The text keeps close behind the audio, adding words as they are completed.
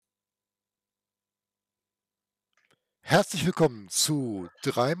Herzlich willkommen zu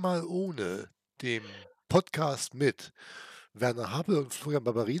Dreimal ohne, dem Podcast mit Werner Happel und Florian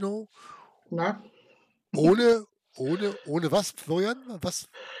Barbarino. Na, Ohne was, Florian?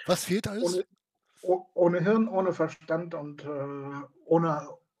 Was fehlt alles? ohne ohne Hirn, ohne Verstand und, ohne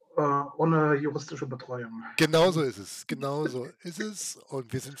juristische Betreuung. Genau so ist es. Genau so ist es.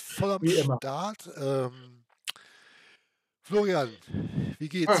 Und wir sind voll am Wie immer. Start. Florian, wie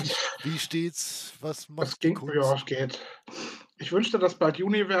geht's? Ah, Wie steht's? Was es macht die ging ja, Kunst? es geht. Ich wünschte, dass bald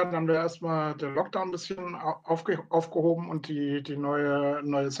Juni wäre, dann wäre erst mal der Lockdown 'n bisschen aufgehoben und die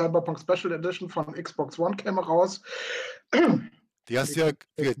neue Cyberpunk Special Edition von Xbox One käme raus. Die Und hast die du ja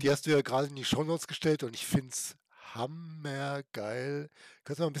könnte die hast du ja grade in die Shownotes gestellt und ich finde es hammergeil.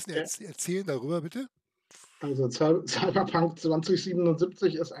 Kannst du mal 'n bisschen erzählen darüber, bitte? also Cyberpunk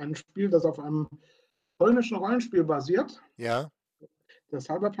 2077 ist ein Spiel, das auf einem polnischen Rollenspiel basiert. Ja, Der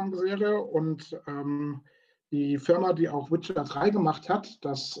Cyberpunk-Serie und, die Firma, die auch Witcher 3 gemacht hat,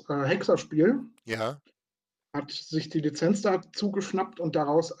 das, Hexerspiel, ja. hat sich die Lizenz dazu geschnappt und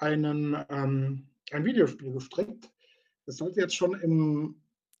daraus ein Videospiel gestrickt. Das sollte jetzt schon im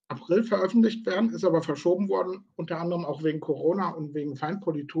April veröffentlicht werden, ist aber verschoben worden, unter anderem auch wegen Corona und wegen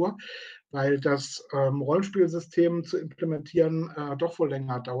Feinpolitur, weil das, Rollenspielsystem zu implementieren, doch wohl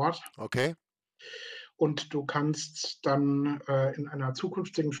länger dauert. Okay, Und du kannst dann, in einer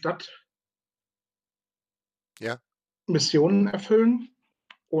zukünftigen Stadt ja. Missionen erfüllen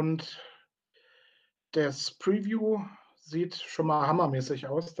und das Preview sieht schon mal hammermäßig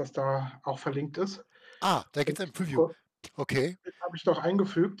aus, das da auch verlinkt ist. Ah, da Den gibt's ein Preview. Okay. habe ich doch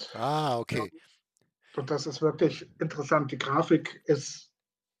eingefügt. Ah, Ja, okay. und das ist wirklich interessant. Die Grafik ist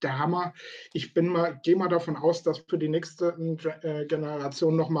der Hammer. Ich gehe mal davon aus, dass für die nächste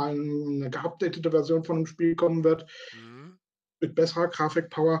Generation noch mal 'ne geupdatete Version von dem Spiel kommen wird Mhm. mit besserer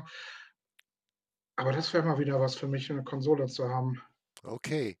Grafikpower. Aber das wäre mal wieder was für mich, 'ne Konsole zu haben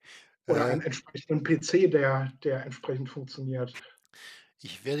Okay. oder Äh, einen entsprechenden PC, der entsprechend funktioniert.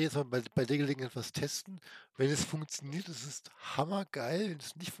 Ich werde jetzt mal bei der Gelegenheit was testen. Wenn es funktioniert, ist es hammergeil. Wenn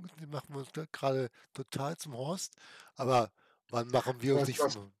es nicht funktioniert, machen wir uns grade total zum Horst. Aber wann machen wir uns Was nicht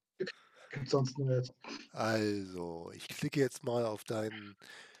was zum gibt's sonst Neues? Also, ich klicke jetzt mal auf deinen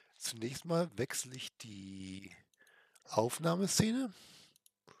zunächst mal wechsle ich die Aufnahmeszene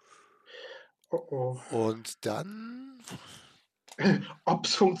Oh, oh. und dann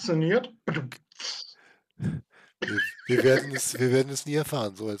Ob's funktioniert? wir werden es nie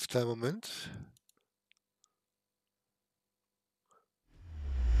erfahren. So, jetzt kleinen Moment.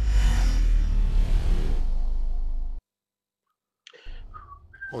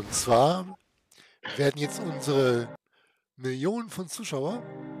 Und zwar werden jetzt unsere Millionen von Zuschauer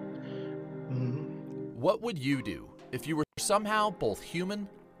Mhm. What would you do if you were somehow both human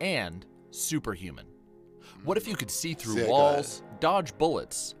and superhuman? What if you could see through sehr geil. walls, dodge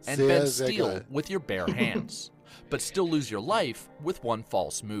bullets, and Sehr, bend sehr steel geil. with your bare hands, but still lose your life with one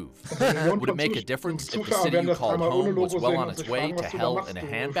false move? Unsere Millionen Would it von make a difference if the Zuschauer city werden you das called dreimal ohne home was Logo well sehen on und its sich way fragen, to was du da hell in machst. a Du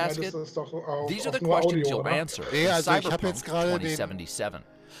schneidest handbasket? es doch These are the auf nur questions Audio, you'll oder? answer Ne, in also ich habe Cyberpunk jetzt grade den 2077,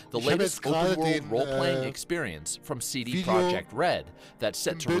 the ich habe jetzt latest open grade world den, role playing experience from CD Video Projekt Red that's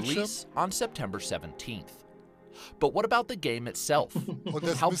set im to Bildschirm release on September 17th. But what about the game itself? und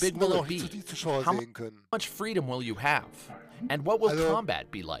das How big müssten dann will auch it die be? Zuschauer How sehen können. much freedom will you have? And what will Also,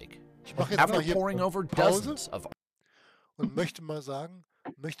 combat be like? ich mache jetzt mal After hier poring over Pause dozens of und möchte mal sagen,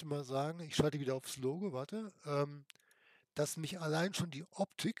 ich schalte wieder aufs Logo, warte, dass mich allein schon die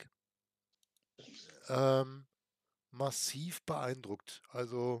Optik, ähm, massiv beeindruckt.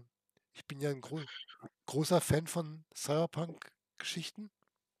 Also, ich bin ja ein großer Fan von Cyberpunk-Geschichten.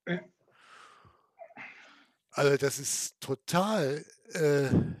 Also, das ist total,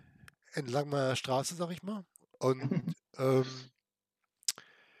 entlang meiner Straße, sage ich mal. Und,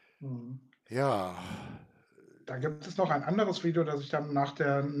 Mhm. ja, Da gibt es noch ein anderes Video, das ich dann nach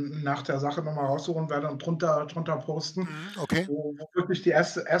der Sache noch mal raussuchen werde und drunter posten, okay, wo wirklich die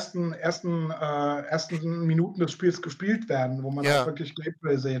ersten Minuten des Spiels gespielt werden, wo man auch ja, wirklich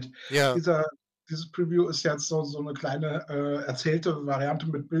Gameplay sieht. ja, Dieser Dieses Preview ist jetzt so 'ne kleine, erzählte Variante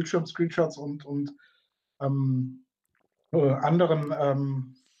mit Bildschirm-Screenshots und, ähm,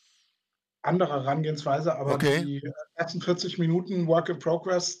 anderen, anderer Herangehensweise, aber okay. die ersten 40 Minuten Work in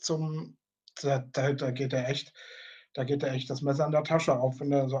Progress da geht dir echt das Messer in der Tasche auf, wenn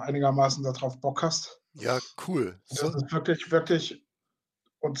du so einigermaßen da drauf Bock hast. Ja, cool. Das So ist wirklich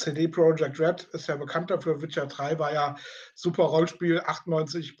und CD Projekt Red ist ja bekannt dafür. Witcher 3 war ja super Rollenspiel,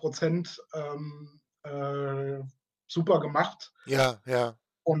 98 super gemacht. ja, ja.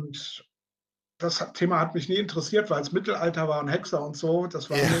 Und Thema hat mich nie interessiert, weil es Mittelalter war und Hexer und so. Das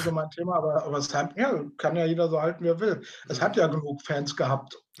war nie so Ja. mein Thema, aber es hat ja, kann ja jeder so halten, wie er will. Es hat Mhm. ja genug Fans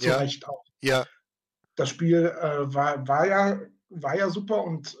gehabt, zu Ja. Recht auch. Ja. Das Spiel, war ja super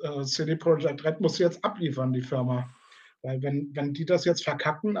und, CD Projekt Red muss jetzt abliefern, die Firma. Weil wenn die das jetzt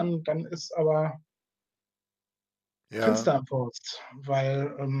verkacken, dann ist aber Ja. Finster im Forst,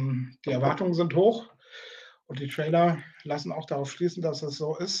 weil, die Erwartungen sind hoch und die Trailer lassen auch darauf schließen, dass es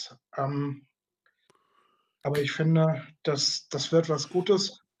so ist. Aber ich finde, das wird was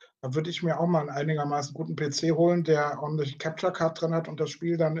Gutes. Da würde ich mir auch mal 'n einigermaßen guten PC holen, der ordentlich Capture Card drin hat und das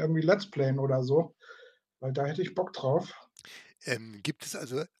Spiel dann irgendwie Let's Playen oder so, weil da hätte ich Bock drauf. Gibt es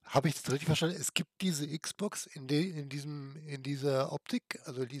also habe ich das richtig verstanden? Es gibt diese Xbox in dieser Optik?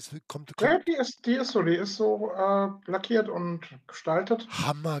 Also die ist kommt Ja, die ist so, lackiert und gestaltet.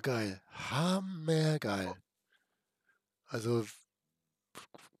 hammergeil, hammergeil. Also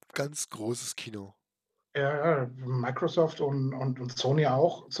ganz großes Kino. Ja, Microsoft und Sony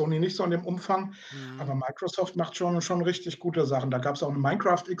auch. Sony nicht so in dem Umfang, aber Mhm. Microsoft macht schon richtig gute Sachen. Da gab's auch 'ne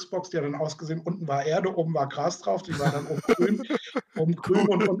Minecraft-Xbox, die hat dann ausgesehen, unten war Erde, oben war Gras drauf, die war dann oben grün und Cool.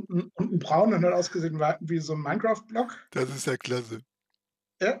 unten braun und hat ausgesehen wie so 'n Minecraft-Block. Das ist ja klasse.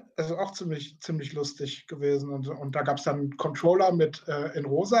 Ja, also auch ziemlich lustig gewesen und da gab's dann 'n Controller mit, in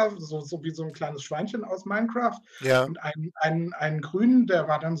rosa, so wie so 'n kleines Schweinchen aus Minecraft Ja, und einen grünen, der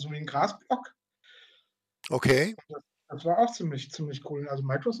war dann so wie 'n Grasblock. okay. Das war auch ziemlich cool. Also,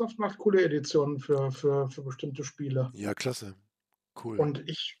 Microsoft macht coole Editionen für bestimmte Spiele. Ja, klasse. Cool. Und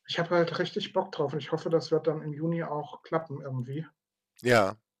ich habe halt richtig Bock drauf und ich hoffe, das wird dann im Juni auch klappen irgendwie,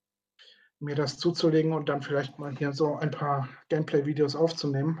 Ja, mir das zuzulegen und dann vielleicht mal hier so ein paar Gameplay-Videos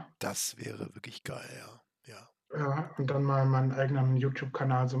aufzunehmen, das wäre wirklich geil, ja. Ja. und dann mal meinen eigenen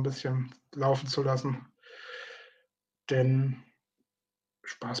YouTube-Kanal so 'n bisschen laufen zu lassen. Denn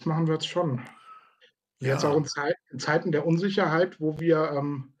Spaß machen wird's schon. Und jetzt auch Ja, In Zeiten der Unsicherheit, wo wir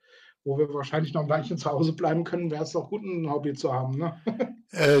wahrscheinlich noch 'n Weilchen zu Hause bleiben können, wäre es doch gut, 'n Hobby zu haben, ne?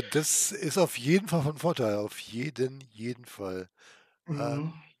 das ist auf jeden Fall von Vorteil, auf jeden Fall. Mhm.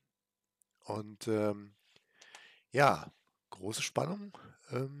 Ähm, und, ja, große Spannung.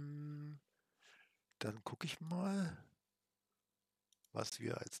 Ähm, dann gucke ich mal, was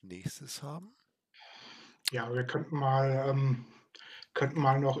wir als Nächstes haben. Ja, wir könnten mal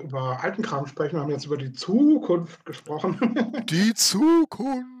noch über alten Kram sprechen. Wir haben jetzt über die Zukunft gesprochen. Die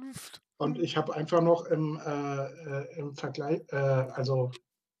Zukunft. Und ich habe einfach noch im Vergleich also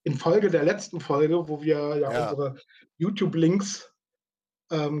in Folge der letzten Folge, wo wir ja Ja, unsere YouTube-Links,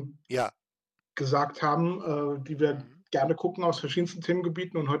 ähm, ja. gesagt haben, die wir Mhm. gerne gucken aus verschiedensten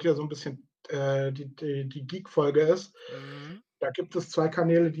Themengebieten und heute ja so 'n bisschen, die Geek-Folge ist. Mhm. Da gibt es 2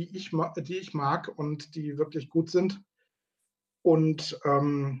 Kanäle, die ich mag und die wirklich gut sind. Und,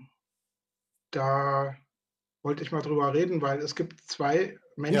 da wollte ich mal drüber reden, weil es gibt 2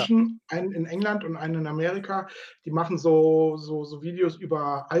 Ja, Menschen, einen in England und einen in Amerika, die machen so Videos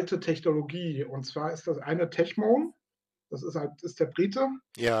über alte Technologie. Und zwar ist das eine Techmo, ist der Brite.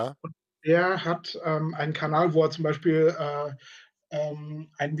 ja. Der hat, einen Kanal, wo er zum Beispiel,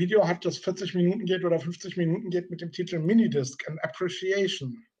 ein Video hat, das 40 Minuten geht oder 50 Minuten geht mit dem Titel „Minidisc: An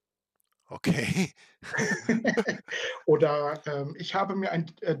Appreciation." Okay. Oder, ich habe mir ein,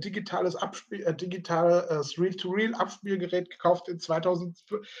 Reel-to-Reel-Abspielgerät gekauft in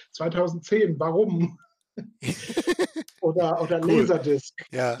 2010. Warum? Oder Cool. Laserdisc,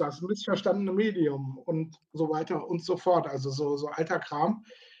 Ja, das missverstandene Medium und so weiter und so fort. Also, so alter Kram,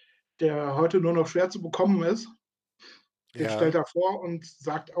 der heute nur noch schwer zu bekommen ist. Den ja, stellt er vor und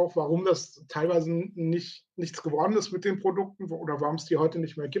sagt auch, warum das teilweise nichts geworden ist mit den Produkten oder warum es die heute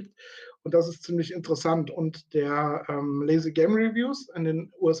nicht mehr gibt. Und das ist ziemlich interessant. Und der, Lazy Game Reviews in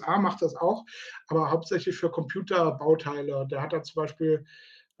den USA macht das auch, aber hauptsächlich für Computerbauteile. Der hat da zum Beispiel,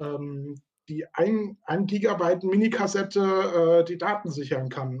 die 1 Gigabyte Minikassette, die Daten sichern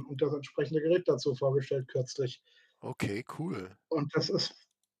kann und das entsprechende Gerät dazu vorgestellt kürzlich. okay, cool. Und das ist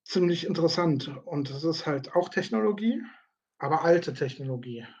ziemlich interessant. Und das ist halt auch Technologie, aber alte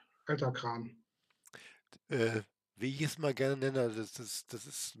Technologie, alter Kram. Äh, wie ich es mal gerne nenne, also das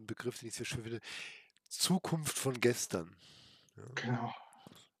ist ein Begriff, den ich sehr schön finde. Zukunft von gestern. Ja, Genau.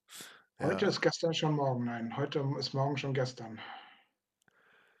 Heute ja. ist gestern schon morgen. Nein, heute ist morgen schon gestern.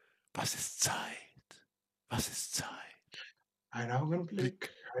 Was ist Zeit? Was ist Zeit? Ein Augenblick,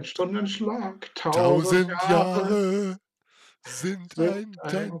 Blick. ein Stundenschlag, 1000 1000 Jahre Jahre sind sind ein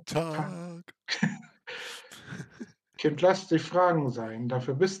ein Tag. Tag. Kind, lass dich Fragen sein,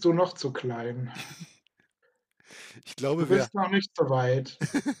 dafür bist du noch zu klein. Ich Du glaube, bist noch nicht so weit.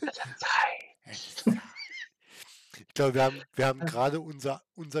 Es wird es Zeit. ist Zeit. Ich glaube, wir haben gerade unser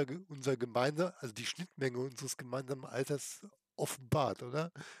gemeinsam, also die Schnittmenge unseres gemeinsamen Alters offenbart,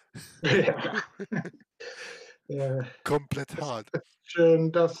 oder? Ja. Komplett Es hart. ist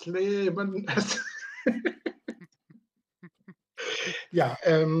schön, das Leben. Ja,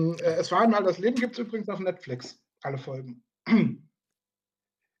 es war einmal das Leben gibt es übrigens auf Netflix, alle Folgen.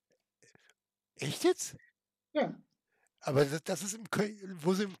 Echt jetzt? Ja, Aber das ist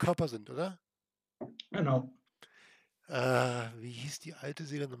wo sie im Körper sind, oder? genau. Wie hieß die alte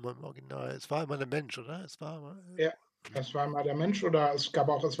Serie nochmal im Original? Es war immer der Mensch, oder? Es war immer. Ja, es war mal der Mensch oder es gab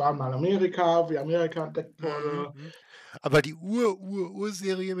auch es war mal Amerika, wie Amerika entdeckt wurde. Mhm. Aber die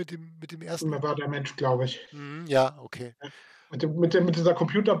Urserie mit dem ersten. War der Mensch, glaube ich. Ja, okay. Mit dieser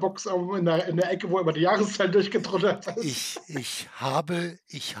Computerbox in der Ecke, wo immer die Jahreszahl durchgedrückt ist. Ich habe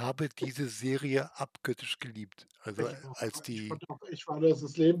diese Serie abgöttisch geliebt. Also als die. Ich fand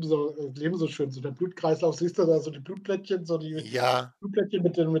das Leben so schön. So der Blutkreislauf, siehst du da so die Blutplättchen, so die Ja, Blutplättchen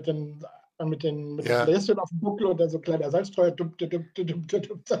mit den ja, Bläschen auf dem Buckel und dann so kleiner Salzstreuer.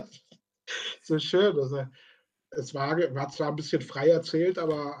 So schön. Also, es war zwar ein bisschen frei erzählt,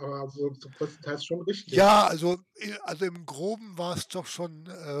 aber so größtenteils schon richtig. ja, also im Groben war es doch schon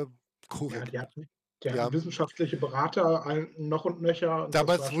Ja, korrekt. die hatten haben- wissenschaftliche Berater noch und nöcher. Und das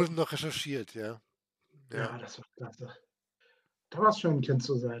Damals war wurde schon, noch recherchiert, ja. ja, das war klasse. Da war es schön, ein Kind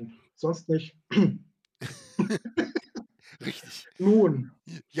zu sein. Sonst nicht. Richtig. Nun,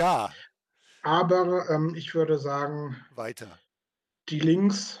 Ja, aber ich würde sagen, weiter. die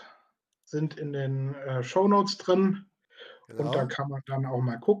Links sind in den Shownotes drin und da Genau. kann man dann auch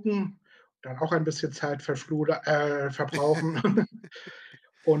mal gucken, dann auch ein bisschen Zeit verbrauchen.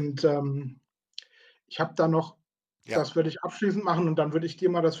 Und ich habe da noch, Ja, das würde ich abschließend machen und dann würde ich dir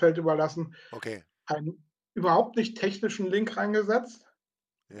mal das Feld überlassen, okay. einen überhaupt nicht technischen Link reingesetzt,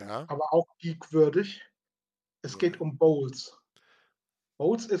 Ja. aber auch geekwürdig. Es Ja. geht um Bowls.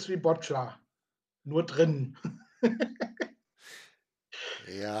 Bowls ist wie Boccia, nur drin.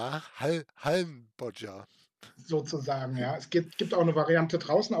 Ja, Hallenbodger. Sozusagen, ja. Es gibt auch eine Variante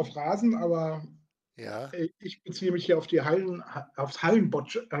draußen auf Rasen, aber Ja, ich beziehe mich hier auf aufs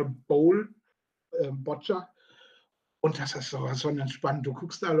Hallenbowl, Boccia. Und das ist sowas von entspannt. Du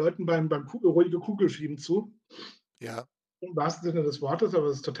guckst da Leuten beim ruhige Kugelschieben zu, ja. im wahrsten Sinne des Wortes, aber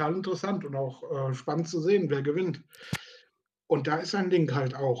es ist total interessant und auch spannend zu sehen, wer gewinnt. Und da ist ein Link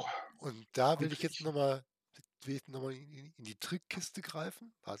halt auch. Und da will Und ich jetzt nochmal in die Trickkiste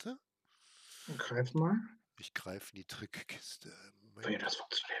greifen. Warte, greif mal. ich greife in die Trickkiste. Nee, Moment. das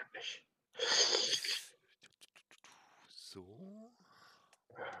funktioniert nicht. So.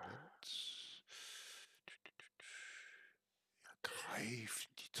 Moment. Ja, greif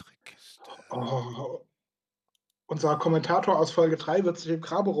in die Trickkiste. Oh, unser Kommentator aus Folge 3 wird sich im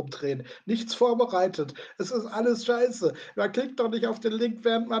Grabe rumdrehen. Nichts vorbereitet. Es ist alles scheiße. Man klickt doch nicht auf den Link,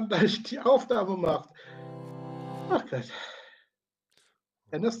 während man die Aufnahme macht. Ach Gott.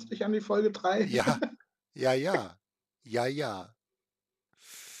 Erinnerst du dich an die Folge 3? Ja, ja, ja. Ja, ja.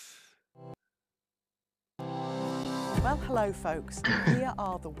 Well, hello, folks. Here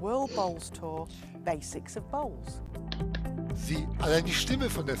are the World Bowls Tour basics of bowls. Allein die Stimme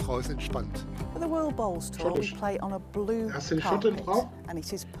von der Frau ist entspannt. For the World Bowls Tour, we play on a blue Hast du die Schottin, carpet, Frau? and it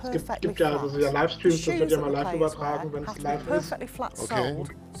is Es perfectly gibt ja flat. also ja The Livestreams, das wird shoes ja that mal the live players übertragen, wear wenn es have to be live ist. perfectly flat Okay. soled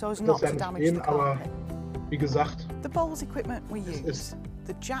so as Das not ja to nicht damage sehen, the aber carpet. wie gesagt, The bowls equipment we es use. ist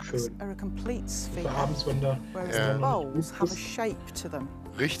The jacks schön. are a complete für sphere, abends, wenn da whereas Ja. the bowls have a ist. shape to them.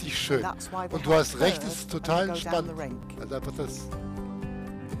 Richtig schön. That's why they Und du have hast recht, es curves ist when total they go down the entspannt. rink. Also einfach das zu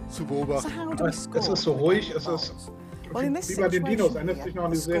So beobachten. how do we Es score ist so for the ruhig, game es of ist bowls? Well, in this wie bei den Dinos. situation Erinnerst du here, dich noch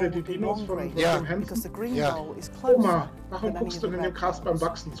an die the score Serie Die would be Dinos one von green Ja. Jim Henson? because the green Ja. bowl is closer Oma, warum than any guckst of du the denn dem red Gras beim bowls.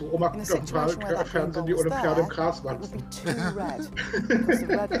 Wachsen zu? Oma In a guckt auf situation where dem that green Fernsehen die bowl's Olympiade im there, Gras it would wachsen. be too red because the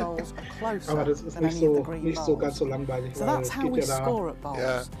red bowls are closer Aber das ist than nicht any of the so, green nicht so ganz bowls. so langweilig, So weil that's es how geht we ja da, score at bowls.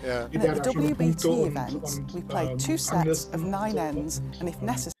 Ja, ja. geht And ja at da the schon um Punkte WBT und, event, und we played 2 sets of Ranglisten 9 und so. ends, and if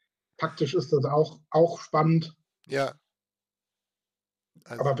necessary, Taktisch ist das auch spannend, Ja.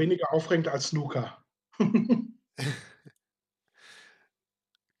 Also, aber weniger aufregend als Snooker.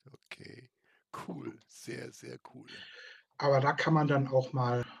 okay. Cool. Sehr, sehr cool. Aber da kann man dann auch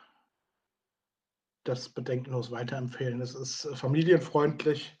mal das bedenkenlos weiterempfehlen. Es ist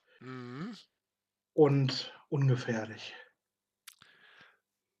familienfreundlich Mhm. und ungefährlich.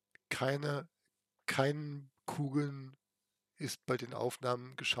 Keinen Kugeln ist bei den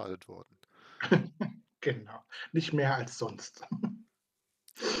Aufnahmen geschadet worden. Genau, nicht mehr als sonst.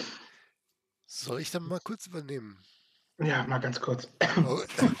 Soll ich dann mal kurz übernehmen? Ja, mal ganz kurz. Oh,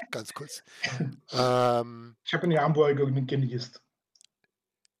 ganz kurz. Ähm, Ich habe ihn ja Hamburger genießt.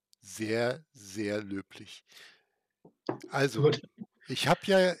 sehr, sehr löblich. Also, Gut. ich habe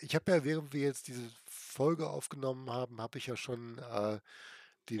ja, während wir jetzt diese Folge aufgenommen haben, habe ich ja schon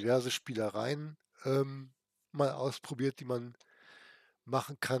diverse Spielereien mal ausprobiert, die man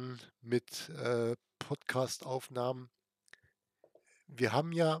machen kann mit Podcast-Aufnahmen. Wir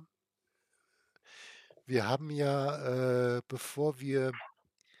haben ja, bevor wir,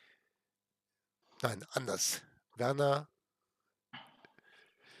 nein, anders. Werner,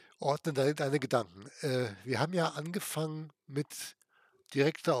 ordne deine Gedanken. Wir haben ja angefangen mit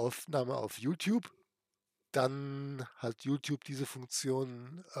direkter Aufnahme auf YouTube. Dann hat YouTube diese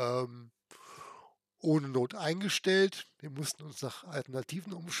Funktion ohne Not eingestellt. Wir mussten uns nach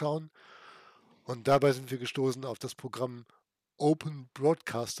Alternativen umschauen. Und dabei sind wir gestoßen auf das Programm Open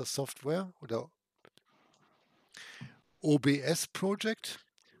Broadcaster Software oder OBS Project.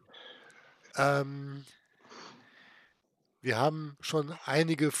 Wir haben schon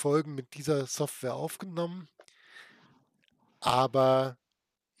einige Folgen mit dieser Software aufgenommen, aber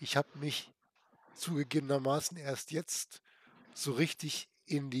ich habe mich zugegebenermaßen erst jetzt so richtig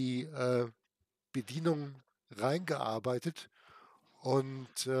in die Bedienung reingearbeitet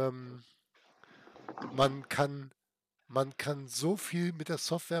und man kann so viel mit der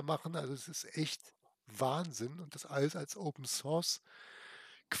Software machen, also es ist echt Wahnsinn und das alles als Open Source,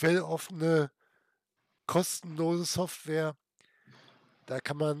 quelloffene, kostenlose Software. Da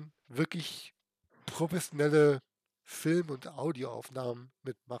kann man wirklich professionelle Film- und Audioaufnahmen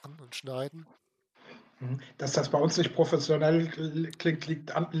mitmachen und schneiden. Dass das bei uns nicht professionell klingt,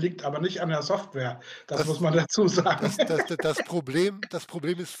 liegt aber nicht an der Software. Das muss man dazu sagen. Das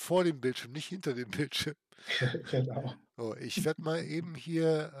Problem ist vor dem Bildschirm, nicht hinter dem Bildschirm. Genau. So, ich werde mal eben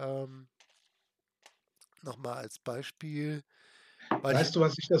hier nochmal als Beispiel. Weißt du,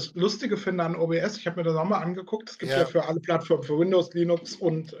 was ich das Lustige finde an OBS? Ich habe mir das auch mal angeguckt. Es gibt Ja. ja für alle Plattformen, für Windows, Linux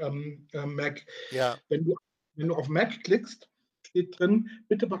und Mac. Ja, Wenn du auf Mac klickst, steht drin,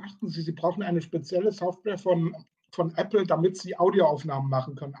 bitte beachten Sie, Sie brauchen eine spezielle Software von Apple, damit Sie Audioaufnahmen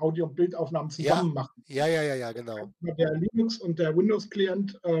machen können, Audio- und Bildaufnahmen zusammen machen. ja, genau. Der Linux- und der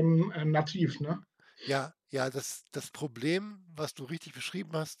Windows-Client nativ, ne? Ja, das Problem, was du richtig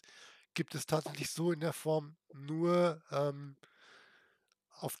beschrieben hast, gibt es tatsächlich so in der Form nur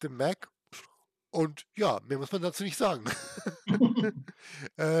auf dem Mac. Und ja, mehr muss man dazu nicht sagen.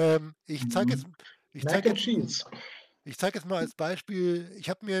 Ich zeige jetzt, Mac and Cheese. ich zeige jetzt mal als Beispiel, ich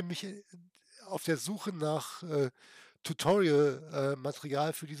habe mich auf der Suche nach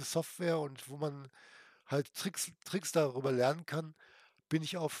Tutorial-Material für diese Software und wo man halt Tricks darüber lernen kann, bin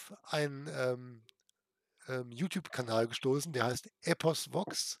ich auf einen YouTube-Kanal gestoßen, der heißt Epos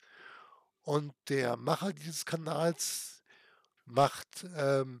Vox. Und der Macher dieses Kanals macht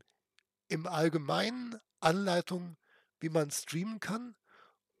im Allgemeinen Anleitungen, wie man streamen kann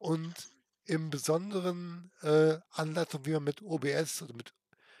und im Besonderen Anleitungen, wie man mit OBS oder mit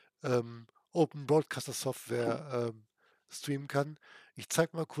Open Broadcaster Software streamen kann. Ich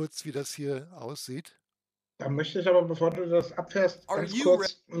zeige mal kurz, wie das hier aussieht. Da möchte ich aber, bevor du das abfährst, ganz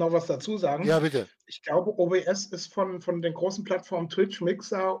kurz noch was dazu sagen. Ja, bitte. Ich glaube, OBS ist von den großen Plattformen Twitch,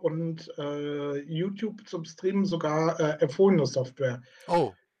 Mixer und YouTube zum Streamen sogar empfohlene Software.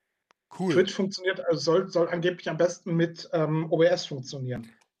 Oh, cool. Twitch funktioniert, also soll angeblich am besten mit OBS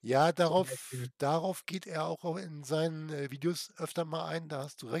funktionieren. Ja, darauf geht er auch in seinen Videos öfter mal ein. Da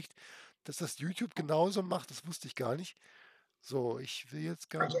hast du recht. Dass das YouTube genauso macht, das wusste ich gar nicht. So, ich will jetzt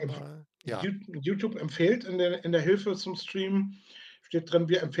gerne mal. Ja. YouTube empfiehlt in der Hilfe zum Streamen, steht drin,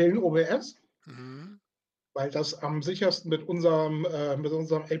 wir empfehlen OBS, weil das am sichersten mit unserem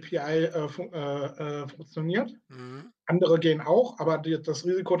API funktioniert. Andere gehen auch, aber das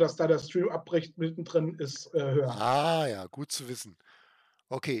Risiko, dass da der Stream abbricht mittendrin, ist höher. Ah ja, gut zu wissen.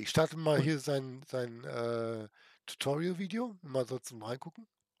 Okay, ich starte mal hier sein Tutorial-Video. Mal so zum Reingucken.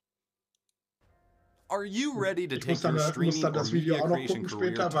 Are you ready to Ich take your muss streaming dann or das Video media auch noch creation gucken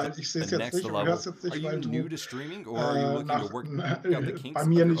career später, weil to ich sehe es the jetzt next nicht und level? höre es jetzt Are nicht, weil you new du to streaming or are you looking to work out the kinks bei of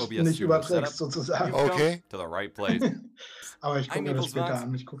mir your nicht OBS studio überträgst setup? sozusagen. You've Okay. come to the right place. Aber ich I'm gucke mir das Eagles später Vox,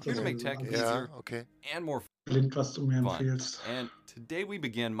 an. Ich gucke here das to make sowieso tech an. easier Ja, okay. and more Blind, was du mir fun. empfiehlst. And today we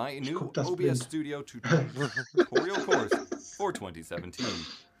begin my Ich new guck das OBS blind. Studio tutorial course for 2017.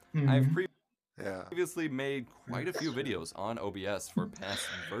 I've Ja, previously made quite a few videos on OBS for past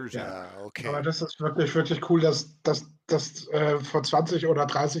versions. ja, okay. Aber das ist wirklich, wirklich cool, dass vor 20 oder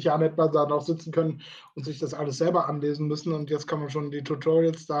 30 Jahren hätte man da noch sitzen können und sich das alles selber anlesen müssen. Und jetzt kann man schon die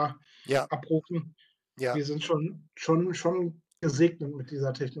Tutorials da Ja, abrufen. ja. Wir sind schon gesegnet mit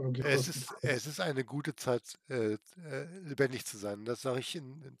dieser Technologie. Es ist eine gute Zeit, lebendig zu sein. Das sage ich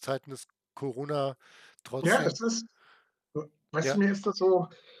in Zeiten des Corona trotzdem. Ja, es ist, weißt Ja. du, mir ist das so,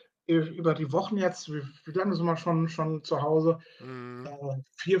 über die Wochen jetzt, wie lange sind wir schon zu Hause? Mhm.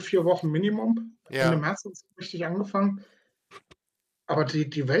 4 Wochen Minimum. Ende Ja, März hat es richtig angefangen. Aber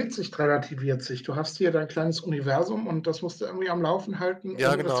die Weltsicht relativiert sich. Du hast hier dein kleines Universum und das musst du irgendwie am Laufen halten,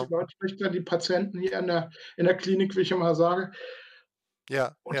 ja, ohne dass die genau. Leute die Patienten hier in der Klinik, wie ich immer sage.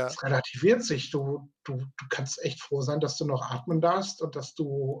 Ja, Und ja, das relativiert sich. Du kannst echt froh sein, dass du noch atmen darfst und dass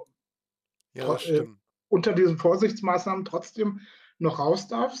du ja, tro das stimmt. unter diesen Vorsichtsmaßnahmen trotzdem noch raus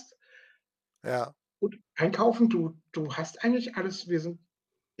darfst. Ja, Und einkaufen, du hast eigentlich alles.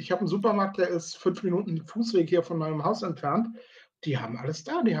 Ich habe einen Supermarkt, der ist 5 Minuten Fußweg hier von meinem Haus entfernt. Die haben alles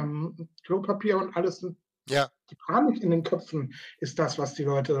da. Die haben Klopapier und alles. ja, Die Panik in den Köpfen ist das, was die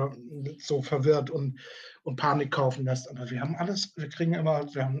Leute so verwirrt und Panik kaufen lässt. Aber wir haben alles.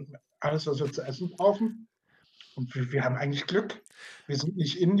 Wir haben alles, was wir zu essen brauchen. Und wir haben eigentlich Glück. Wir sind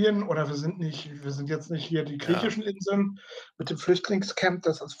nicht Indien oder wir sind jetzt nicht hier die ja. griechischen Inseln mit dem Flüchtlingscamp.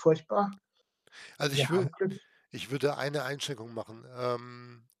 Das ist furchtbar. Also Wir haben Glück. ich würde eine Einschränkung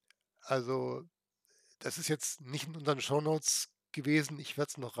machen. Also, das ist jetzt nicht in unseren Shownotes gewesen. Ich werde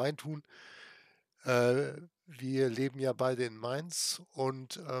es noch reintun. Wir leben ja beide in Mainz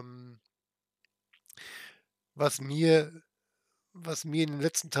und was mir, was mir in den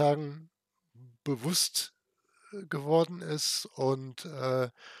letzten Tagen bewusst geworden ist und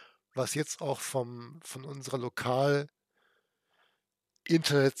was jetzt auch von unserer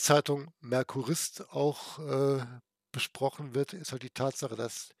Lokal-Internetzeitung Merkurist auch besprochen wird, ist halt die Tatsache,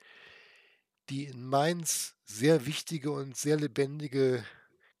 dass die in Mainz sehr wichtige und sehr lebendige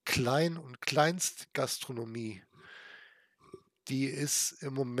Klein- und Kleinstgastronomie, die ist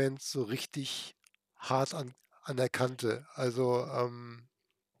im Moment so richtig hart an der Kante. Also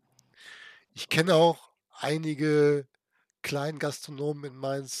ich kenne auch einige Kleingastronomen in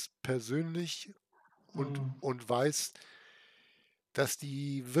Mainz persönlich Mhm. und weiß, dass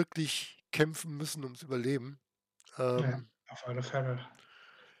die wirklich kämpfen müssen ums Überleben. Ja, Ähm, auf alle Fälle.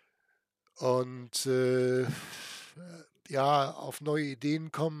 und ja, auf neue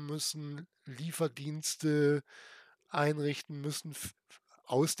Ideen kommen müssen, Lieferdienste einrichten müssen,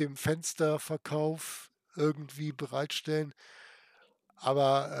 aus dem Fensterverkauf irgendwie bereitstellen.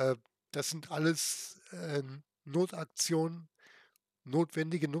 Aber das sind alles Notaktionen,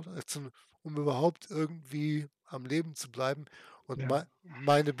 notwendige Notaktionen, um überhaupt irgendwie am Leben zu bleiben. Und Ja,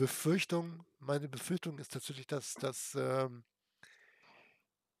 meine Befürchtung ist tatsächlich,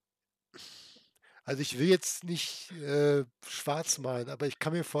 also ich will jetzt nicht schwarz malen, aber ich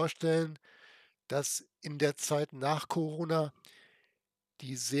kann mir vorstellen, dass in der Zeit nach Corona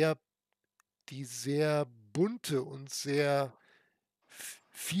die sehr, die sehr bunte und sehr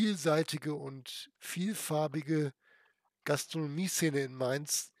vielseitige und vielfarbige Gastronomieszene in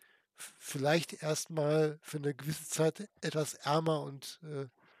Mainz vielleicht erstmal für eine gewisse Zeit etwas ärmer und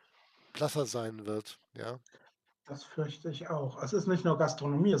blasser sein wird. Ja, das fürchte ich auch. Es ist nicht nur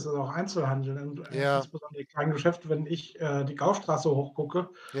Gastronomie, es ist auch Einzelhandel und ja, insbesondere die kleinen Geschäfte. Wenn ich die Gaustraße hochgucke,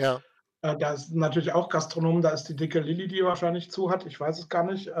 ja. da ist natürlich auch Gastronomen, da ist die dicke Lilly, die wahrscheinlich zu hat, ich weiß es gar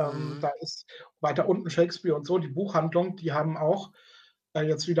nicht. Mhm. Da ist weiter unten Shakespeare und so, die Buchhandlung, die haben auch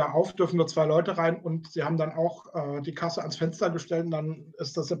jetzt wieder auf, dürfen nur 2 Leute rein und sie haben dann auch die Kasse ans Fenster gestellt und dann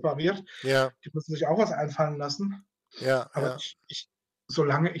ist das separiert. Ja, Die müssen sich auch was einfallen lassen. ja, Aber ja,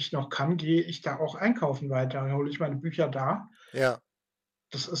 solange ich noch kann, gehe ich da auch einkaufen weiter. Dann hole ich meine Bücher da. ja.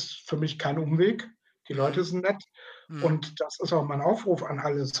 Das ist für mich kein Umweg. Die Leute Mhm. sind nett. Mhm. Und das ist auch mein Aufruf an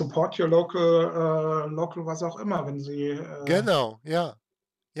alle. Support your local, was auch immer. Wenn Sie, Genau, ja,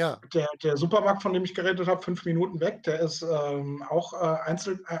 ja, der Supermarkt, von dem ich geredet habe, 5 Minuten weg, der ist auch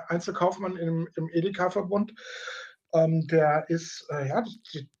Einzelkaufmann im Edeka-Verbund. Der ist, ja,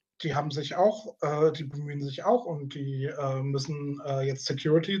 die haben sich auch, die bemühen sich auch und die müssen jetzt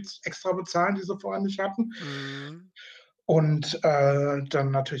Security extra bezahlen, die sie vorher nicht hatten. mhm. Und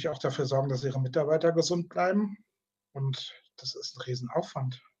dann natürlich auch dafür sorgen, dass ihre Mitarbeiter gesund bleiben. Und das ist ein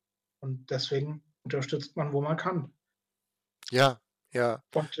Riesenaufwand. Und deswegen unterstützt man, wo man kann. Ja, ja,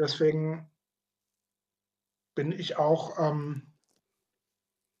 Und deswegen bin ich auch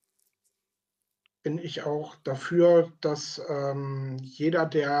dafür, dass jeder,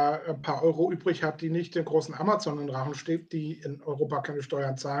 der ein paar Euro übrig hat, die nicht den großen Amazon in den Rachen steht, die in Europa keine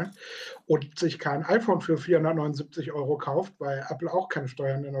Steuern zahlen und sich kein iPhone für 479 € kauft, weil Apple auch keine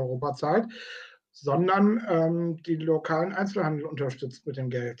Steuern in Europa zahlt, sondern die lokalen Einzelhandel unterstützt mit dem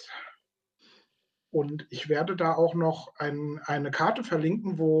Geld. Und ich werde da auch noch eine Karte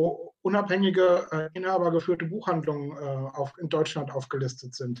verlinken, wo unabhängige, inhabergeführte Buchhandlungen in Deutschland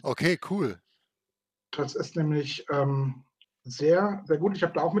aufgelistet sind. okay, cool. Das ist nämlich sehr, sehr gut. Ich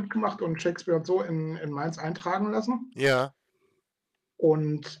habe da auch mitgemacht und Shakespeare und so in Mainz eintragen lassen. Ja,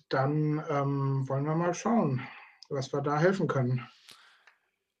 Und dann wollen wir mal schauen, was wir da helfen können.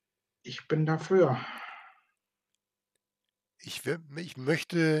 Ich bin dafür. Ich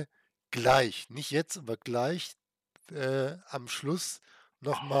möchte gleich, nicht jetzt, aber gleich am Schluss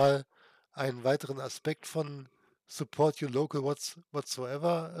nochmal einen weiteren Aspekt von Support Your Local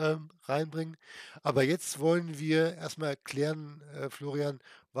Whatsoever reinbringen. Aber jetzt wollen wir erstmal erklären, Florian,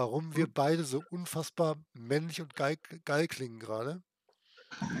 warum wir beide so unfassbar männlich und geil klingen gerade.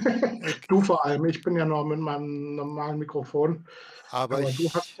 Du vor allem, ich bin ja noch mit meinem normalen Mikrofon. Aber du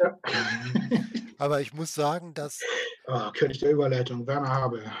hast ich, ja. aber ich muss sagen, dass König der Überleitung, Werner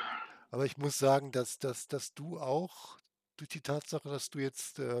Habel. Aber ich muss sagen, dass du auch durch die Tatsache, dass du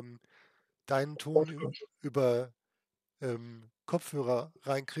jetzt deinen Ton über Kopfhörer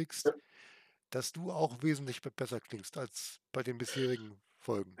reinkriegst, dass du auch wesentlich besser klingst als bei den bisherigen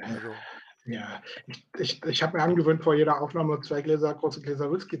Folgen. Also, Ja, ich habe mir angewöhnt, vor jeder Aufnahme große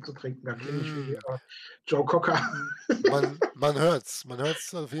Gläser Whisky zu trinken. Da klinge ich wie Joe Cocker. man hört's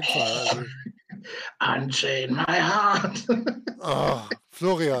auf jeden Fall. Also, Unchain my heart.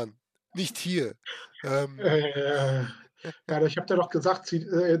 Florian, nicht hier. Ja, ich habe dir doch gesagt, zieh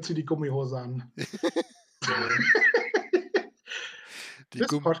die Gummihose an. This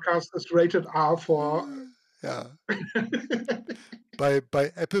podcast is rated R for. Ja. Bei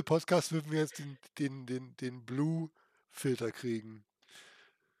Apple Podcast würden wir jetzt den Blue-Filter kriegen.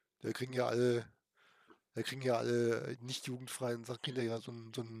 Da kriegen ja alle nicht jugendfreien Kinder ja so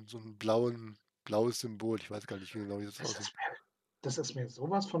ein blaues Symbol. Ich weiß gar nicht, wie genau wie das aussieht. Das ist mir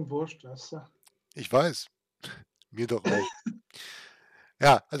sowas von wurscht, weißt du? Ich weiß. Mir doch auch.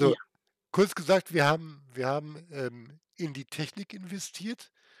 Ja, also kurz gesagt, wir haben in die Technik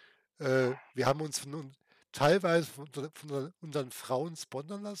investiert. Wir haben uns teilweise von unseren Frauen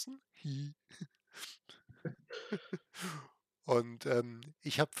sponsern lassen. Und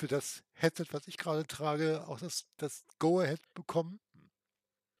ich habe für das Headset, was ich gerade trage, auch das Go-Ahead bekommen.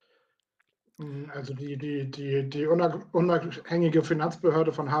 Also die unabhängige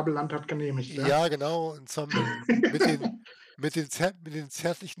Finanzbehörde von Havelland hat genehmigt. Ja, genau. Und zwar mit den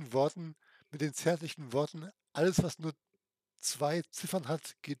zärtlichen Worten, alles, was nur 2 Ziffern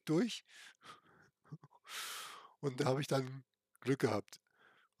hat, geht durch. Und da habe ich dann Glück gehabt,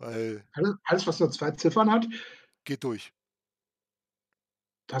 weil Alles, was nur 2 Ziffern hat, geht durch.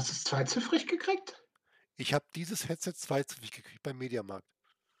 du hast es zweiziffrig gekriegt? Ich habe dieses Headset zweiziffrig gekriegt beim Mediamarkt.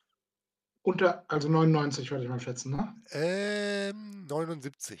 Also 99 würde ich mal schätzen, ne?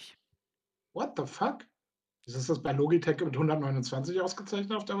 79. What the fuck? Ist das bei Logitech mit 129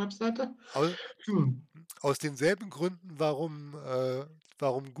 ausgezeichnet auf der Webseite? Aus denselben Gründen,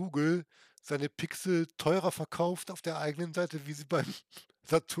 warum Google seine Pixel teurer verkauft auf der eigenen Seite, wie sie beim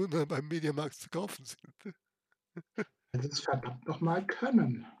Saturn oder beim Mediamarkt zu kaufen sind. Das ist verdammt nochmal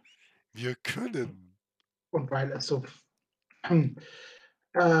können. Wir können. Und weil es so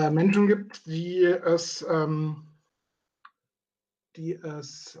Menschen gibt, die es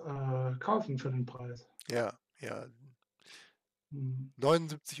kaufen für den Preis. Ja.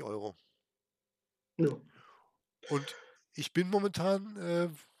 79 €. Ja. Und ich bin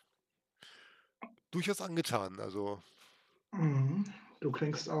momentan durchaus angetan. Also. Du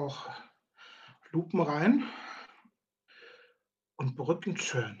klingst auch lupenrein und berückend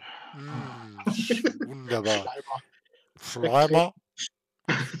schön. Wunderbar. Schleimer.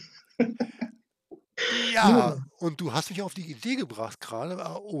 Ja, und du hast mich auf die Idee gebracht gerade.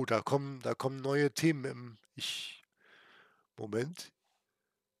 Oh, da kommen neue Themen Moment.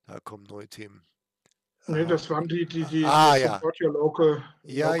 Da kommen neue Themen. Nee, das waren die ja. Support Your Local.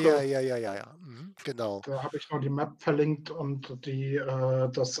 Ja. Genau. Da habe ich noch die Map verlinkt und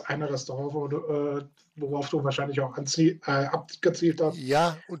das eine Restaurant, worauf du wahrscheinlich auch abgezielt hast.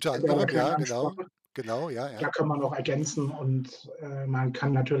 Ja, unter anderem, ja, genau. Da kann man auch ergänzen und man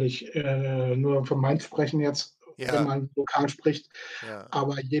kann natürlich nur von Mainz sprechen jetzt, wenn man lokal spricht. Ja.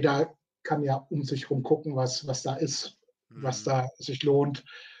 Aber jeder kann ja um sich herum gucken, was da ist, was da sich lohnt.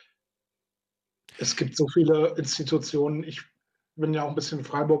 Es gibt so viele Institutionen. Ich bin ja auch ein bisschen in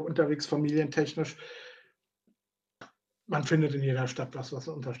Freiburg unterwegs, familientechnisch. Man findet in jeder Stadt was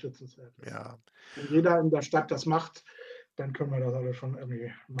unterstützenswert ist. Ja. Wenn jeder in der Stadt das macht, dann können wir das alle schon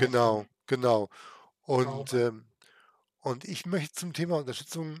irgendwie machen. Genau. Und ich möchte zum Thema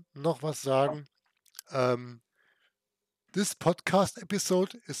Unterstützung noch was sagen. This podcast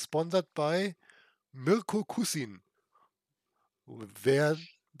episode is sponsored by Mirko Kusin. Wer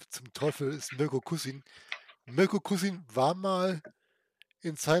zum Teufel ist Mirko Kusin? Mirko Kusin war mal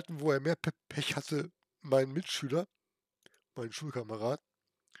in Zeiten, wo er mehr Pech hatte, mein Mitschüler, mein Schulkamerad.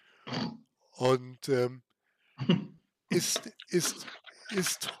 Und ist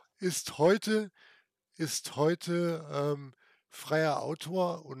ist heute freier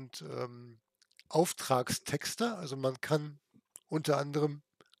Autor und, Auftragstexter. Also, man kann unter anderem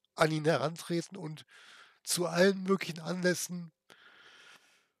an ihn herantreten und zu allen möglichen Anlässen,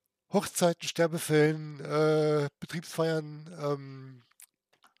 Hochzeiten, Sterbefällen, Betriebsfeiern,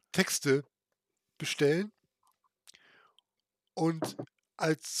 Texte bestellen. Und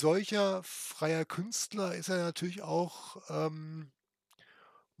als solcher freier Künstler ist er natürlich auch,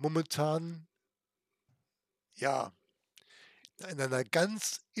 momentan, ja, in einer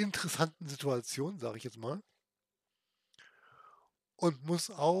ganz interessanten Situation, sage ich jetzt mal, und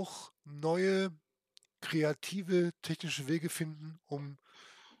muss auch neue kreative, technische Wege finden, um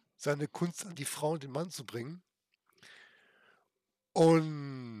seine Kunst an die Frau und den Mann zu bringen.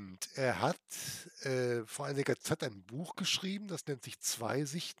 Und er hat, vor einiger Zeit ein Buch geschrieben, das nennt sich „Zwei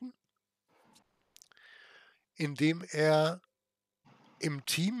Sichten", in dem er im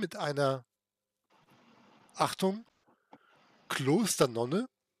Team mit einer, Achtung, Klosternonne,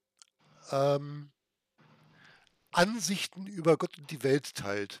 ähm, Ansichten über Gott und die Welt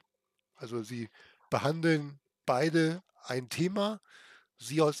teilt. Also, sie behandeln beide ein Thema,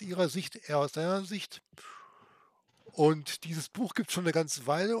 sie aus ihrer Sicht, er aus seiner Sicht. Und dieses Buch gibt's schon eine ganze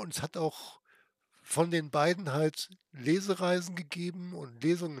Weile und es hat auch von den beiden halt Lesereisen gegeben und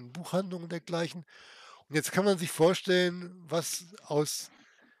Lesungen in Buchhandlungen und dergleichen. Und jetzt kann man sich vorstellen, was aus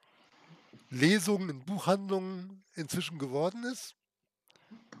Lesungen in Buchhandlungen inzwischen geworden ist.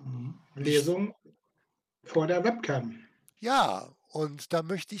 Ich Lesung vor der Webcam. Ja, und da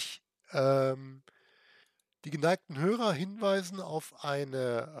möchte ich, die geneigten Hörer hinweisen auf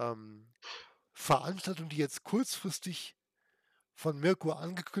eine, Veranstaltung, die jetzt kurzfristig von Mirko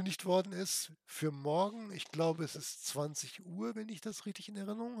angekündigt worden ist für morgen. Ich glaube, es ist 20 Uhr, wenn ich das richtig in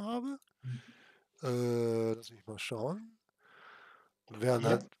Erinnerung habe. Lass mich mal schauen.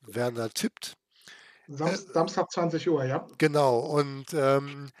 Ja, Werner tippt. Samstag 20 Uhr, ja. Genau, und,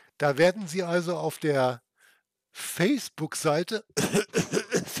 da werden Sie also auf der Facebook-Seite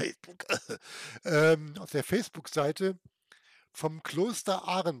Facebook, auf der Facebook-Seite vom Kloster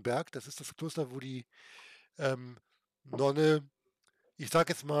Arenberg, das ist das Kloster, wo die, ähm, Nonne, ich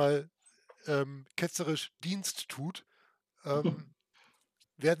sage jetzt mal, ketzerisch Dienst tut,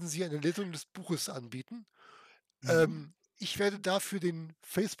 werden sie eine Lesung des Buches anbieten. Ich werde dafür den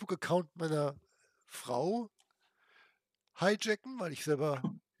Facebook-Account meiner Frau hijacken, weil ich selber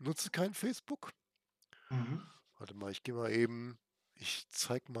nutze kein Facebook. Mhm. Warte mal, ich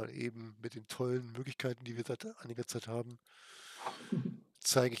zeige mal eben mit den tollen Möglichkeiten, die wir seit einiger Zeit haben,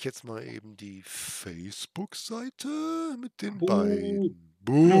 zeige ich jetzt mal eben die Facebook-Seite mit den Buh. beiden.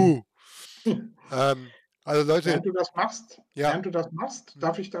 Buh! Also Leute, ja, Während du das machst,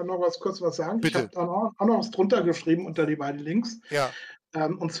 darf ich da noch kurz was sagen? Ich habe bitte. da auch noch was drunter geschrieben unter die beiden Links. Ja,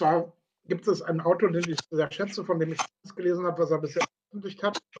 Und zwar gibt es einen Autor, den ich sehr schätze, von dem ich alles gelesen habe, was er bisher veröffentlicht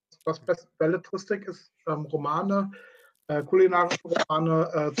hat, was Belletristik ist, Romane, kulinarische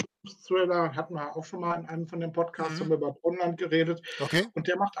Romane, Zukunftsthriller, hatten wir auch schon mal in einem von den Podcasts, haben wir über Brunland geredet. okay. Und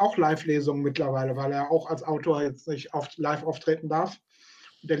der macht auch Live-Lesungen mittlerweile, weil er auch als Autor jetzt nicht live auftreten darf.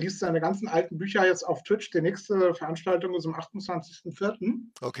 Und der liest seine ganzen alten Bücher jetzt auf Twitch. Die nächste Veranstaltung ist am 28.04.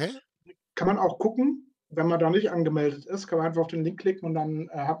 Okay. Kann man auch gucken, wenn man da nicht angemeldet ist, kann man einfach auf den Link klicken und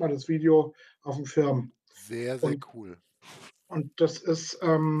dann hat man das Video auf dem Schirm. Sehr, sehr cool. Und das ist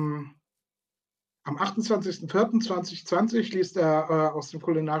am 28.04.2020 liest er aus dem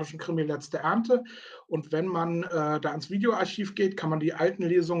kulinarischen Krimi Letzte Ernte. Und wenn man da ins Videoarchiv geht, kann man die alten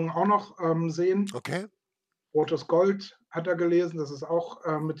Lesungen auch noch sehen. Okay. Rotes Gold hat er gelesen, das ist auch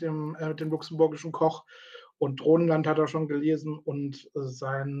mit dem luxemburgischen Koch. Und Drohnenland hat er schon gelesen und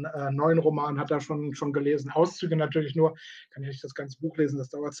seinen neuen Roman hat er schon gelesen. Auszüge natürlich nur, kann ich nicht das ganze Buch lesen, das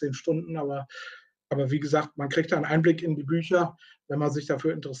dauert 10 Stunden, aber wie gesagt, man kriegt da einen Einblick in die Bücher, wenn man sich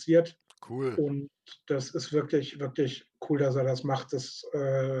dafür interessiert. Cool. Und das ist wirklich, wirklich cool, dass er das macht. Das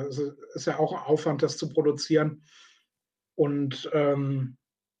ist ja auch ein Aufwand, das zu produzieren. Und er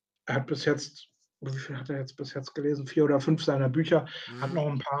hat bis jetzt, wie viel hat er jetzt bis jetzt gelesen? 4 oder 5 seiner Bücher, hat noch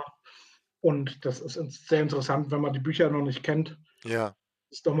ein paar. Und das ist sehr interessant, wenn man die Bücher noch nicht kennt. Ja.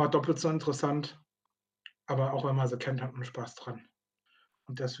 Ist doch mal doppelt so interessant. Aber auch wenn man sie kennt, hat man Spaß dran.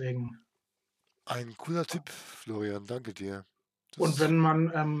 Und deswegen. Ein cooler Tipp, Florian, danke dir. Und wenn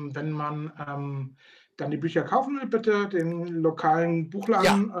man dann die Bücher kaufen will, bitte den lokalen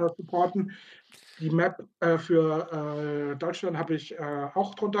Buchladen supporten. Die Map für Deutschland habe ich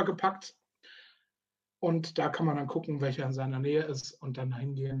auch drunter gepackt. Und da kann man dann gucken, welcher in seiner Nähe ist und dann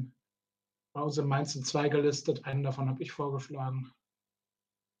hingehen. In Mainz sind 2 gelistet, einen davon habe ich vorgeschlagen.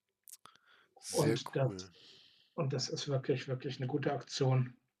 Sehr cool. Und das ist wirklich, wirklich eine gute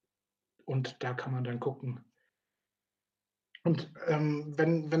Aktion. Und da kann man dann gucken. Und,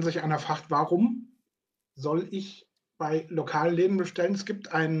 wenn sich einer fragt: „Warum soll ich bei lokalen Läden bestellen?“ Es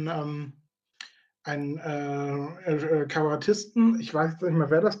gibt einen Kabarettisten, ich weiß jetzt nicht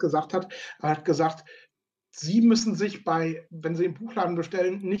mehr, wer das gesagt hat, er hat gesagt: „Sie müssen sich wenn Sie im Buchladen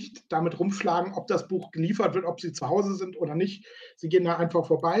bestellen, nicht damit rumschlagen, ob das Buch geliefert wird, ob Sie zu Hause sind oder nicht. Sie gehen da einfach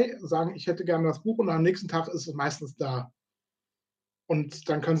vorbei, sagen: ‚Ich hätte gerne das Buch‘, und am nächsten Tag ist es meistens da. Und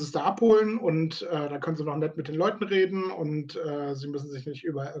dann können Sie es da abholen und, dann können Sie noch nett mit den Leuten reden und, Sie müssen sich nicht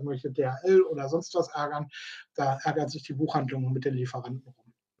über irgendwelche DHL oder sonst was ärgern. Da ärgert sich die Buchhandlung mit den Lieferanten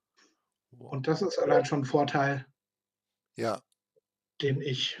rum.“ Wow. Und das ist allein schon 'n Vorteil, Ja, den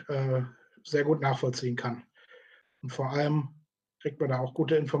ich, sehr gut nachvollziehen kann. Und vor allem kriegt man da auch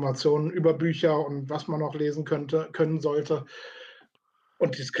gute Informationen über Bücher und was man noch lesen können sollte.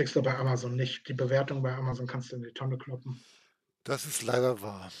 Und das kriegst du bei Amazon nicht. Die Bewertung bei Amazon kannst du in die Tonne kloppen. das ist leider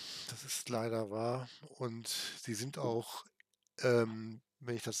wahr. Das ist leider wahr. Und sie sind auch,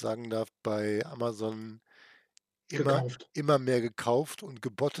 wenn ich das sagen darf, bei Amazon immer Gekauft. immer mehr gekauft und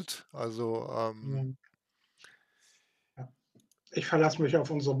gebottet. Also, Mhm. Ja. Ich verlasse mich auf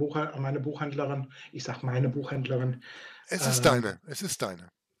meine Buchhändlerin. Ich sage meine Buchhändlerin, es ist ähm, deine, es ist deine.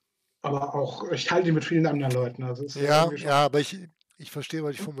 aber auch ich teile die mit vielen anderen Leuten. Also, es ist Ja, irgendwie schon ja, aber ich verstehe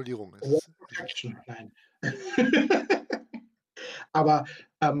aber die Formulierung. Protection, nein. Aber,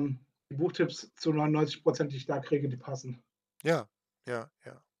 die Buchtipps zu 99%, die ich da kriege, die passen. Ja, ja,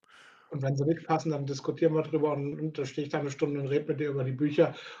 ja. Und wenn sie nicht passen, dann diskutieren wir drüber und da stehe ich da 'ne Stunde und rede mit dir über die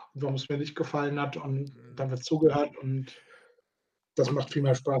Bücher und warum es mir nicht gefallen hat und Mhm. dann wird zugehört und das Und macht viel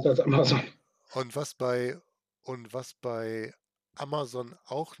mehr Spaß als Amazon. und was bei Amazon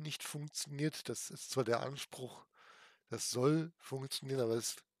auch nicht funktioniert, das ist zwar der Anspruch, das soll funktionieren, aber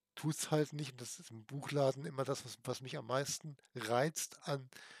es tut's halt nicht. Und das ist im Buchladen immer das, was mich am meisten reizt an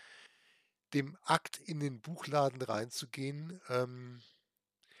dem Akt, in den Buchladen reinzugehen.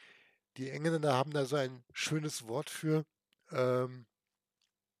 Die Engländer haben da so ein schönes Wort für, ähm,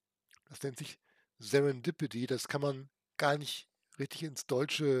 das nennt sich Serendipity. Das kann man gar nicht richtig ins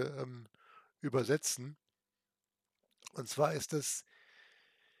Deutsche, übersetzen. Und zwar ist das,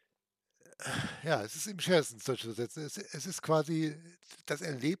 ja, es ist im Schwersten ins Deutsche zu übersetzen. Es ist quasi das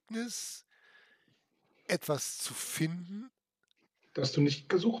Erlebnis, etwas zu finden, Dass du nicht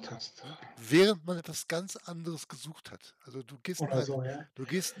gesucht hast während man etwas ganz anderes gesucht hat. Also, oder so, ja. du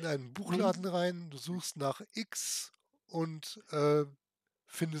gehst in einen Mhm. Buchladen rein, du suchst nach X und,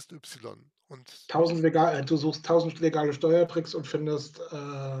 findest Y. Und 1000 legale Steuertricks und findest,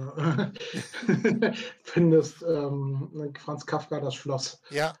 Franz Kafka „Das Schloss“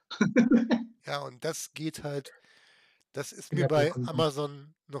 ja, ja, und das ist in mir der bei Buchhandlung.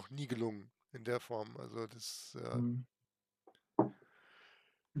 Amazon noch nie gelungen in der Form. Also, Mhm.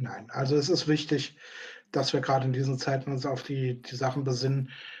 Nein, also es ist wichtig, dass wir grade in diesen Zeiten uns auf die Sachen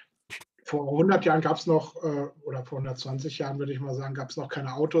besinnen. Vor 100 Jahren gab's noch, oder vor 120 Jahren, würde ich mal sagen, gab's noch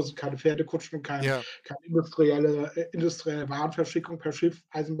keine Autos, keine Pferdekutschen, ja, keine industrielle Warenverschickung per Schiff,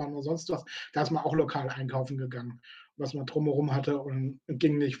 Eisenbahn oder sonst was. Da ist man auch lokal einkaufen gegangen, was man drumherum hatte und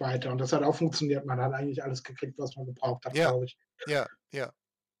ging nicht weiter. Und das hat auch funktioniert. Man hat eigentlich alles gekriegt, was man gebraucht hat, ja, glaube ich. ja, ja.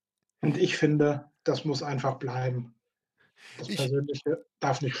 Und ich finde, das muss einfach bleiben. Das Ich Persönliche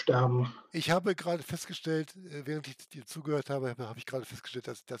darf nicht sterben. Ich habe gerade festgestellt, während ich dir zugehört habe ich gerade festgestellt,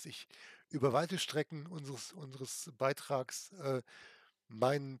 dass ich über weite Strecken unseres Beitrags,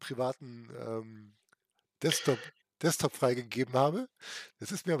 meinen privaten, Desktop freigegeben habe.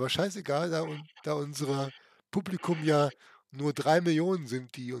 Das ist mir aber scheißegal, da unser Publikum ja nur 3 Millionen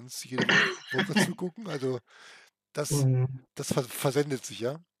sind, die uns jede Woche zugucken. Also, das Mhm. das versendet sich,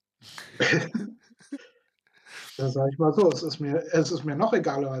 ja? Da sage ich mal so, es ist mir noch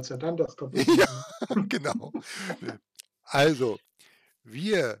egaler, als wenn dein Desktop ist, Ja, also genau. Also,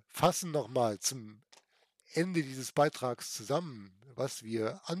 wir fassen noch mal zum Ende dieses Beitrags zusammen, was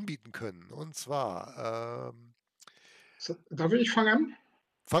wir anbieten können. Und zwar, darf ich fangen?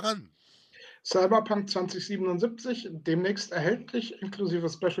 fang an. Cyberpunk 2077, demnächst erhältlich, inklusive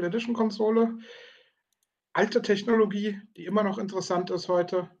Special Edition Konsole. Alte Technologie, die immer noch interessant ist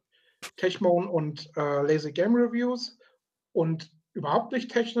heute. Techmoan und Lazy Game Reviews. Und überhaupt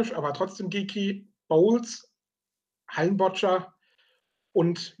nicht technisch, aber trotzdem geeky. Bowls, Hallenboccia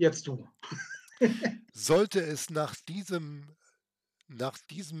und jetzt du. Sollte es nach diesem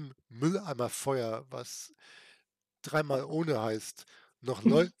Mülleimerfeuer, was dreimal ohne heißt, noch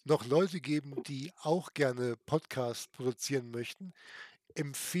Leute geben, die auch gerne Podcasts produzieren möchten,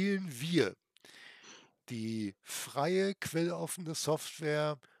 empfehlen wir die freie, quelloffene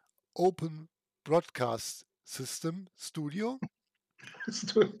Software Open Broadcast System Studio,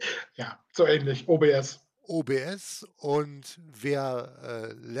 Ja, so ähnlich. OBS. OBS. Und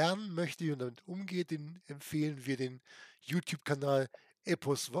wer lernen möchte, wie man damit umgeht, den empfehlen wir den YouTube-Kanal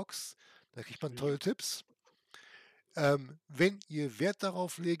Epos Vox. Da kriegt man tolle Tipps. Wenn ihr Wert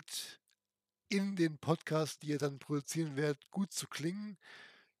darauf legt, in den Podcast, die ihr dann produzieren werdet, gut zu klingen,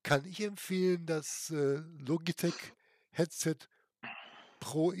 kann ich empfehlen das Logitech Headset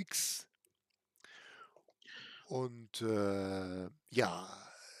Pro X. Und ja,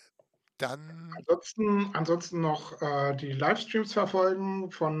 dann, Ansonsten noch die Livestreams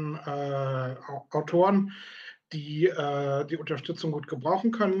verfolgen von Autoren, die die Unterstützung gut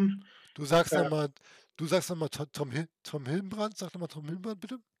gebrauchen können. du sagst Äh, nochmal, Tom Hillenbrand, sag nochmal Tom Hillenbrand,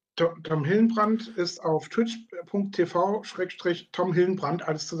 bitte. Tom Hillenbrand ist auf twitch.tv/Tom Hillenbrand,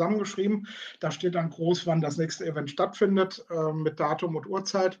 alles zusammengeschrieben. Da steht dann groß, wann das nächste Event stattfindet, mit Datum und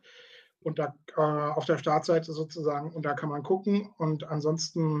Uhrzeit. Und da auf der Startseite sozusagen, und da kann man gucken. Und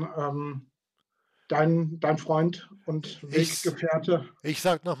ansonsten dein Freund und Weggefährte. Ich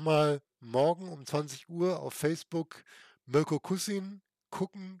sag nochmal, morgen um 20 Uhr auf Facebook Mirko Kussin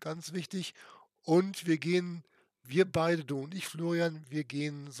gucken, ganz wichtig. Und wir beide, du und ich, Florian, wir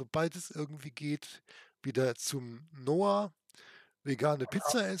gehen, sobald es irgendwie geht, wieder zum Noah, vegane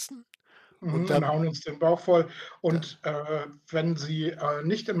Pizza essen. Und Und hauen uns den Bauch voll. Und wenn Sie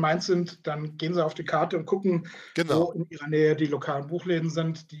nicht in Mainz sind, dann gehen Sie auf die Karte und gucken, genau, wo in Ihrer Nähe die lokalen Buchläden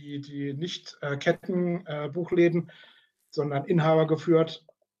sind, die nicht Kettenbuchläden, sondern Inhaber geführt.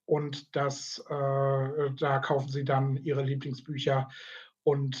 Und da kaufen Sie dann Ihre Lieblingsbücher.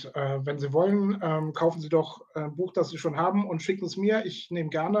 Und wenn Sie wollen, kaufen Sie doch ein Buch, das Sie schon haben, und schicken es mir. Ich nehme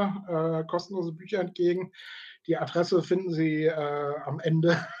gerne kostenlose Bücher entgegen. Die Adresse finden Sie am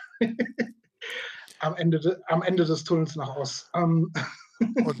Ende am Ende des Tunnels nach Ost. Und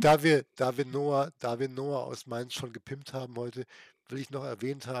da wir Noah aus Mainz schon gepimpt haben heute, will ich noch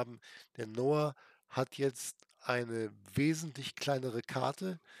erwähnt haben, der Noah hat jetzt eine wesentlich kleinere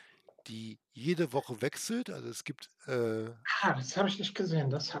Karte, die jede Woche wechselt. Also Das habe ich nicht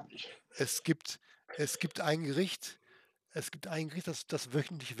gesehen, das habe ich. es gibt ein Gericht, das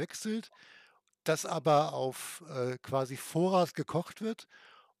wöchentlich wechselt, das aber auf quasi Vorrat gekocht wird.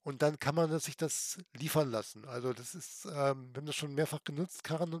 Und dann kann man sich das liefern lassen. Also das ist, wir haben das schon mehrfach genutzt,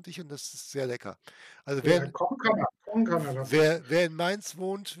 Karin und ich, und das ist sehr lecker. Also Ja, kochen kann er das. wer in Mainz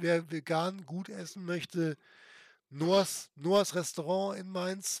wohnt, wer vegan gut essen möchte, Noahs Restaurant in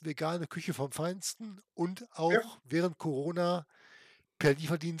Mainz, vegane Küche vom Feinsten und Ja, auch während Corona per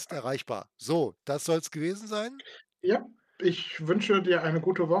Lieferdienst erreichbar. So, das soll es gewesen sein. ja, ich wünsche dir eine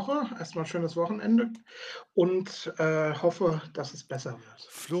gute Woche, erstmal ein schönes Wochenende und hoffe, dass es besser wird.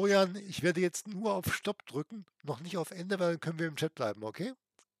 Florian, ich werde jetzt nur auf Stopp drücken, noch nicht auf Ende, weil dann können wir im Chat bleiben, okay?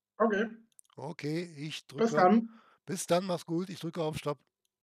 Okay, Okay, ich bis drücke. dann. Bis dann, mach's gut, ich drücke auf Stopp.